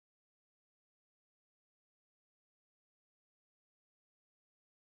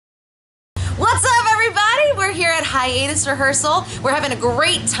What's up, everybody? We're here at Hiatus Rehearsal. We're having a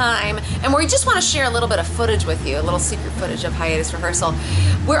great time, and we just want to share a little bit of footage with you, a little secret footage of Hiatus Rehearsal.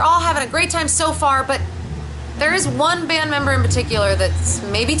 We're all having a great time so far, but there is one band member in particular that's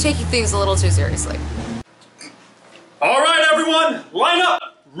maybe taking things a little too seriously. All right, everyone, line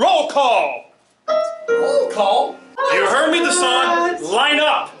up. Roll call. Roll call? You heard me, the son. Line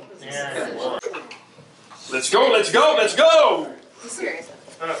up. Let's go, let's go, let's go. You serious?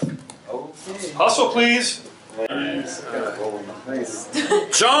 Hustle, please.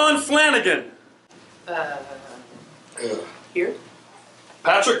 John Flanagan. Here?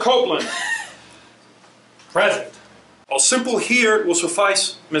 Patrick Copeland. Present. A simple here will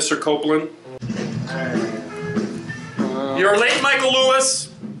suffice, Mr. Copeland. You're late, Michael Lewis.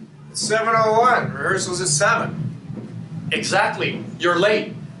 7:01. Rehearsal's at 7. Exactly. You're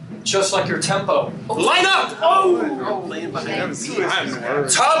late. Just like your tempo. Line up! Oh,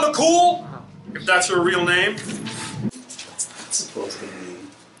 Todd McCool, if that's your real name.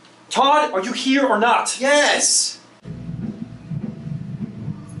 Todd, are you here or not? yes!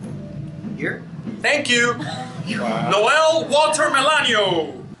 Here? Thank you. Noel Walter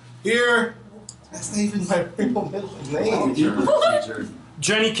Melanio. Here. That's not even my real middle name.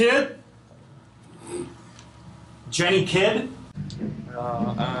 Jenny Kidd. Jenny Kidd?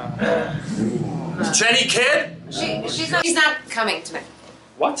 Jenny Kidd? She's not coming tonight.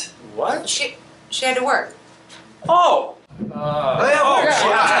 What? What? She had to work. Oh!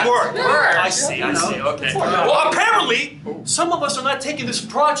 Yeah, work. I see, okay. Well, apparently, some of us are not taking this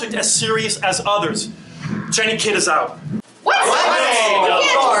project as serious as others. Jenny Kidd is out. What?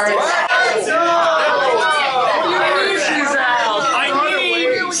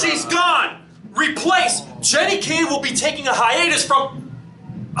 She's gone! Replace! Jenny Kidd will be taking a hiatus from...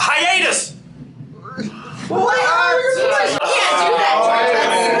 Hiatus! What? You can't do that.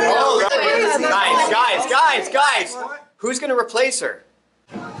 Guys! Who's gonna replace her?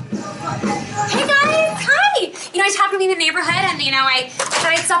 Hey guys, hi! You know, I just happened to be in the neighborhood and, you know, I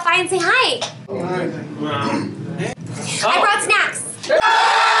thought I'd stop by and say hi. I brought snacks.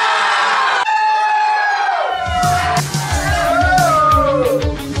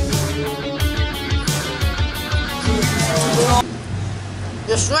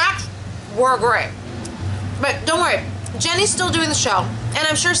 The snacks were great. But don't worry, Jenny's still doing the show, and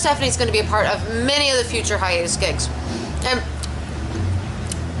I'm sure Stephanie's going to be a part of many of the future hiatus gigs. And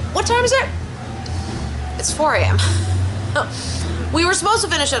what time is it? It's 4 a.m. We were supposed to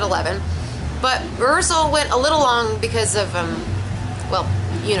finish at 11, but rehearsal went a little long because of, well,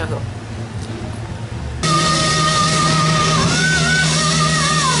 you know who.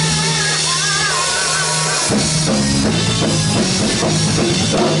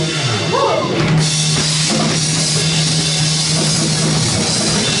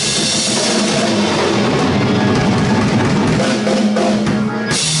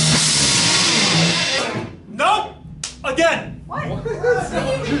 Nope! Again! What?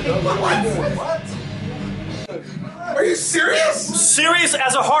 Are you serious? Serious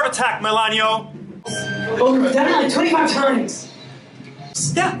as a heart attack, Melanio. Oh, we've done it like 25 times.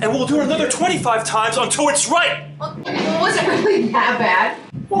 Yeah, and we'll do it another 25 times until it's right. Well, was it really that bad?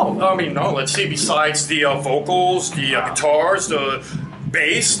 Well, I mean, no, let's see, besides the vocals, the guitars, the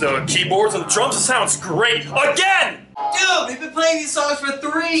bass, the keyboards, and the drums, it sounds great. Again! Dude, we've been playing these songs for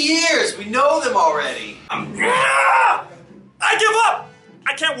 3 years. We know them already. I give up!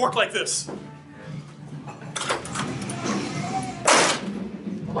 I can't work like this.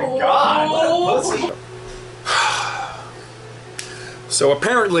 Oh my God, what a pussy. So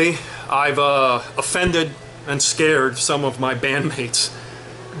apparently, I've offended and scared some of my bandmates.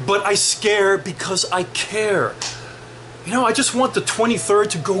 But I scare because I care. You know, I just want the 23rd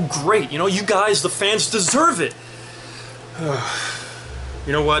to go great. You know, you guys, the fans, deserve it.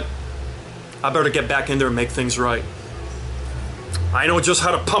 You know what? I better get back in there and make things right. I know just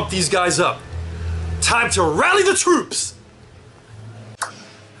how to pump these guys up. Time to rally the troops!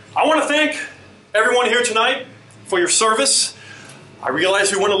 I want to thank everyone here tonight for your service. I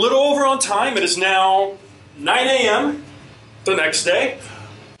realize we went a little over on time. It is now 9 a.m. the next day.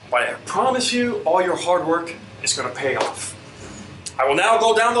 But I promise you, all your hard work is going to pay off. I will now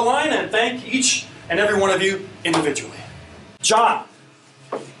go down the line and thank each and every one of you individually. John,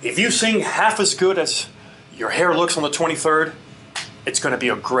 if you sing half as good as your hair looks on the 23rd, it's going to be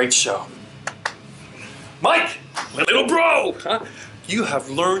a great show. Mike, little bro, huh? You have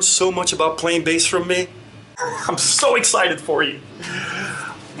learned so much about playing bass from me. I'm so excited for you.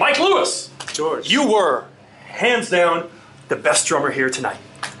 Mike Lewis, George. you were, hands down, the best drummer here tonight.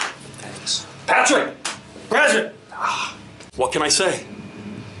 Thanks. Patrick, present. What can I say?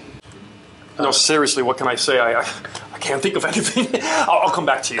 No, seriously, what can I say? I can't think of anything. I'll come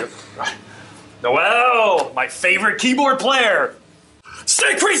back to you. Noel, my favorite keyboard player.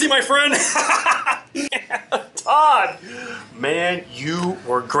 Stay crazy, my friend. Todd, man, you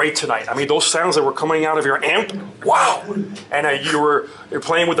were great tonight. I mean, those sounds that were coming out of your amp, wow. And you're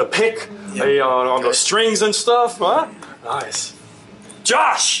playing with a pick on the strings and stuff, huh? Nice.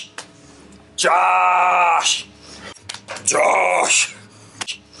 Josh.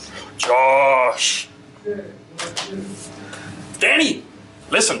 Danny,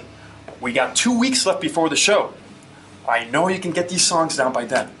 listen, we got 2 weeks left before the show. I know you can get these songs down by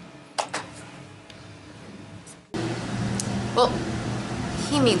then. Well,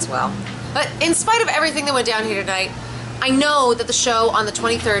 he means well. But in spite of everything that went down here tonight, I know that the show on the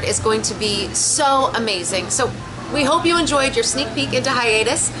 23rd is going to be so amazing. So we hope you enjoyed your sneak peek into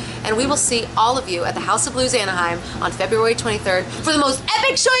Hiatus, and we will see all of you at the House of Blues-Anaheim on February 23rd for the most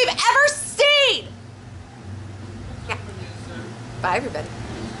epic show you've ever seen! Yeah. Bye, everybody.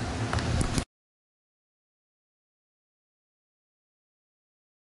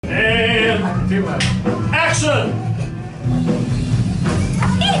 And action!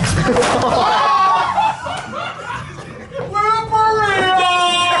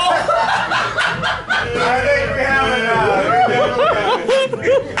 I think we have it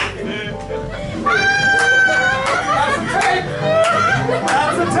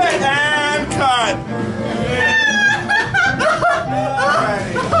That's a tape and cut. Yeah.